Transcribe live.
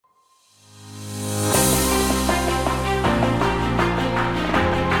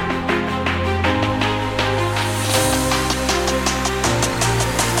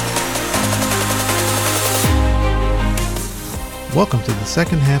Welcome to the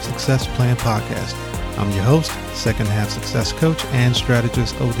Second Half Success Plan podcast. I'm your host, Second Half Success Coach and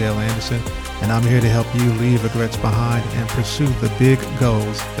Strategist Odell Anderson, and I'm here to help you leave regrets behind and pursue the big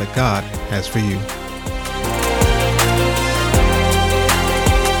goals that God has for you.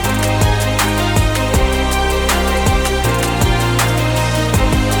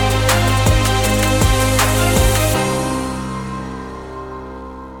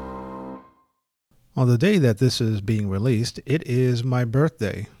 On the day that this is being released, it is my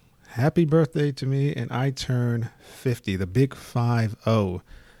birthday. Happy birthday to me, and I turn 50, the big 5-0,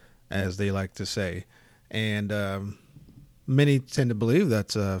 as they like to say. And many tend to believe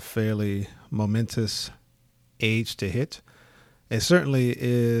that's a fairly momentous age to hit. It certainly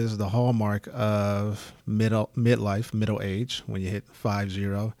is the hallmark of middle age, when you hit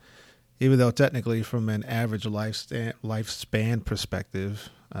 50, even though technically from an average lifespan perspective,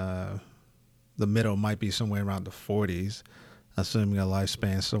 the middle might be somewhere around the 40s, assuming a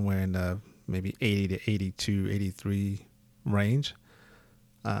lifespan somewhere in the maybe 80 to 82, 83 range.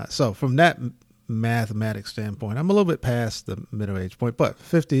 So from that mathematics standpoint, I'm a little bit past the middle age point, but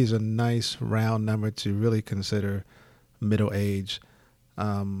 50 is a nice round number to really consider middle age.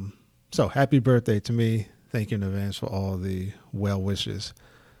 So happy birthday to me. Thank you in advance for all the well wishes.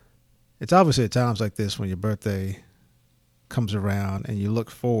 It's obviously at times like this when your birthday comes around and you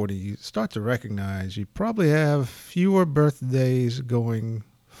look forward and you start to recognize you probably have fewer birthdays going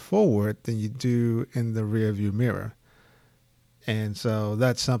forward than you do in the rearview mirror. And so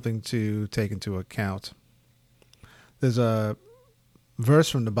that's something to take into account. There's a verse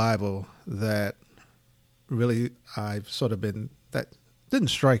from the Bible that really that didn't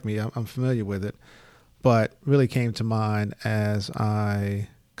strike me. I'm familiar with it, but really came to mind as I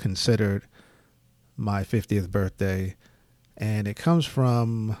considered my 50th birthday. And it comes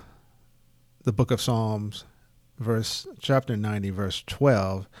from the book of Psalms, chapter 90, verse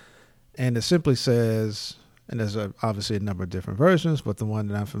 12. And it simply says, and there's obviously a number of different versions, but the one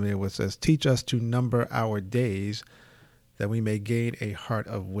that I'm familiar with says, "Teach us to number our days that we may gain a heart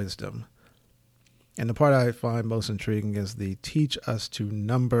of wisdom." And the part I find most intriguing is the "teach us to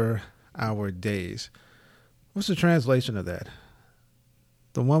number our days." What's the translation of that?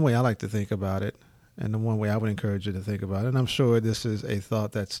 The one way I like to think about it, and the one way I would encourage you to think about it, and I'm sure this is a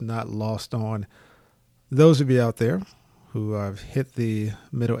thought that's not lost on those of you out there who have hit the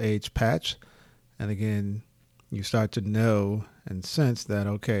middle age patch. And again, you start to know and sense that,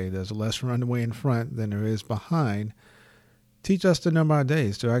 okay, there's less runway in front than there is behind. Teach us to number our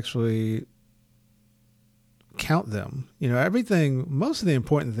days, to actually count them. You know, most of the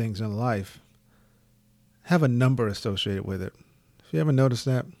important things in life have a number associated with it. If you ever noticed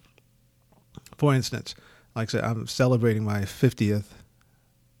that, for instance, like I said, I'm celebrating my 50th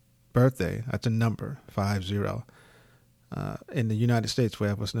birthday. That's a number, 50. In the United States, we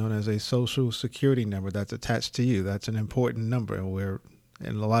have what's known as a social security number that's attached to you. That's an important number,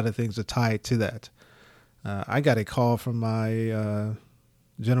 and a lot of things are tied to that. I got a call from my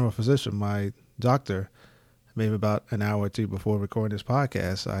general physician, my doctor, maybe about an hour or two before recording this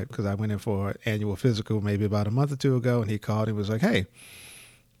podcast, because I went in for an annual physical maybe about a month or two ago, and he called and was like, "Hey,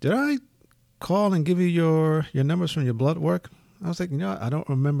 did I call and give you your numbers from your blood work?" I was like, I don't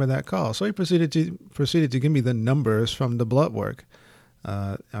remember that call. So he proceeded to give me the numbers from the blood work.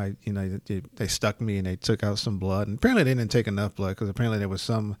 They stuck me and they took out some blood, and apparently they didn't take enough blood, because apparently there was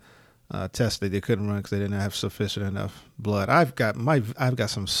some test that they couldn't run because they didn't have sufficient enough blood. I've got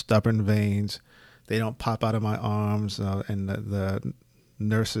some stubborn veins. They don't pop out of my arms, and the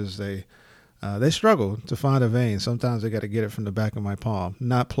nurses, they struggle to find a vein. Sometimes they got to get it from the back of my palm.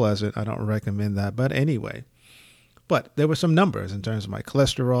 Not pleasant. I don't recommend that. But anyway, there were some numbers in terms of my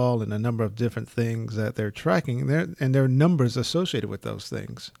cholesterol and a number of different things that they're tracking there, and there are numbers associated with those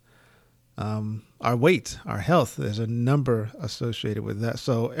things. Our weight, our health, there's a number associated with that.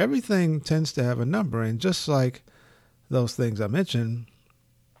 So everything tends to have a number. And just like those things I mentioned,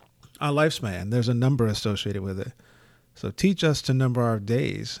 our lifespan, there's a number associated with it. So teach us to number our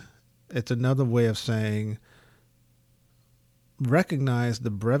days. It's another way of saying recognize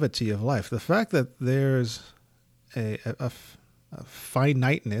the brevity of life. The fact that there's a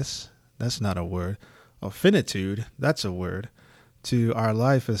finiteness, that's not a word, or finitude, that's a word, to our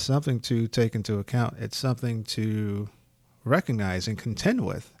life is something to take into account. It's something to recognize and contend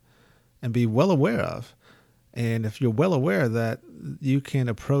with and be well aware of. And if you're well aware of that, you can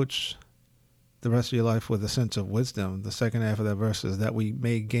approach the rest of your life with a sense of wisdom. The second half of that verse is that we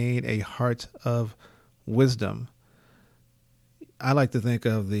may gain a heart of wisdom. I like to think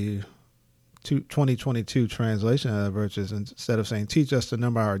of the 2022 translation of that verse is, instead of saying, "Teach us to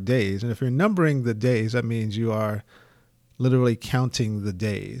number our days." And if you're numbering the days, that means you are literally counting the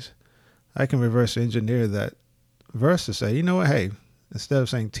days. I can reverse engineer that verse to say, you know what, hey, instead of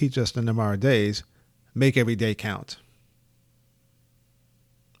saying teach us the number of our days, make every day count.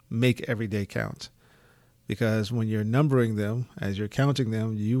 Make every day count. Because when you're numbering them, as you're counting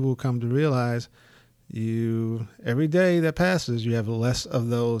them, you will come to realize every day that passes, you have less of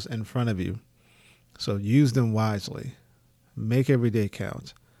those in front of you. So use them wisely. Make every day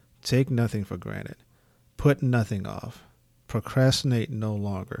count. Take nothing for granted. Put nothing off. Procrastinate no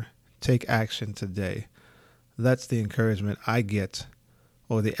longer. Take action today. That's the encouragement I get,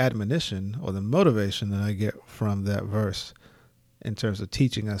 or the admonition, or the motivation that I get from that verse in terms of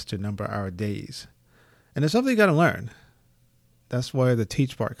teaching us to number our days. And it's something you got to learn. That's where the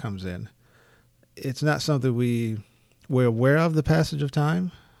teach part comes in. It's not something we're aware of the passage of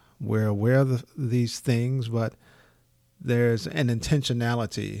time. We're aware of these things, but there's an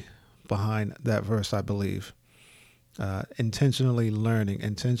intentionality behind that verse, I believe. Intentionally learning,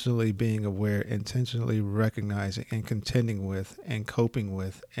 intentionally being aware, intentionally recognizing and contending with and coping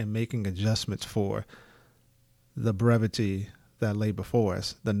with and making adjustments for the brevity that lay before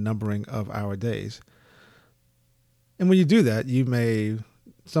us, the numbering of our days. And when you do that,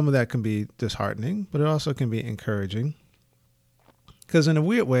 some of that can be disheartening, but it also can be encouraging. Because in a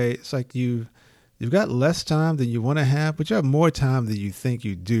weird way, it's like you've got less time than you want to have, but you have more time than you think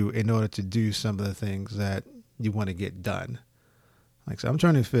you do in order to do some of the things that you want to get done. Like, so I'm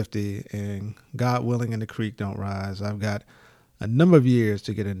turning 50, and God willing and the creek don't rise. I've got a number of years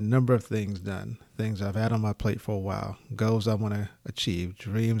to get a number of things done, things I've had on my plate for a while, goals I want to achieve,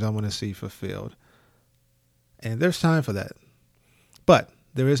 dreams I want to see fulfilled. And there's time for that. But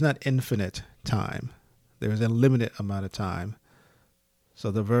there is not infinite time. There is a limited amount of time. So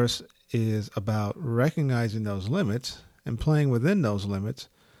the verse is about recognizing those limits and playing within those limits.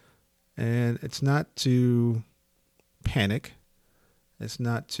 And it's not to panic. It's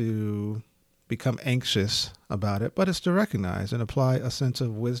not to become anxious about it, but it's to recognize and apply a sense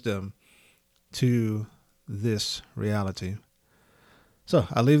of wisdom to this reality. So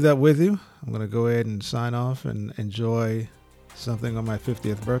I'll leave that with you. I'm going to go ahead and sign off and enjoy something on my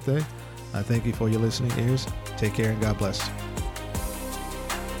 50th birthday. I thank you for your listening ears. Take care and God bless.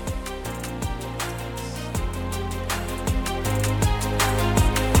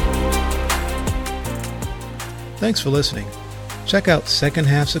 Thanks for listening. Check out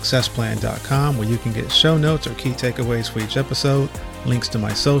secondhalfsuccessplan.com, where you can get show notes or key takeaways for each episode, links to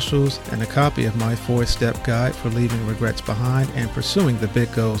my socials, and a copy of my 4-step guide for leaving regrets behind and pursuing the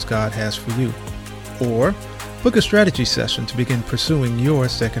big goals God has for you. Or book a strategy session to begin pursuing your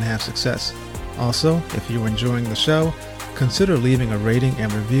second half success. Also, if you're enjoying the show, consider leaving a rating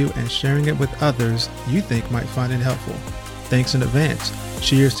and review and sharing it with others you think might find it helpful. Thanks in advance.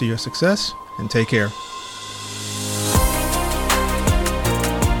 Cheers to your success, and take care.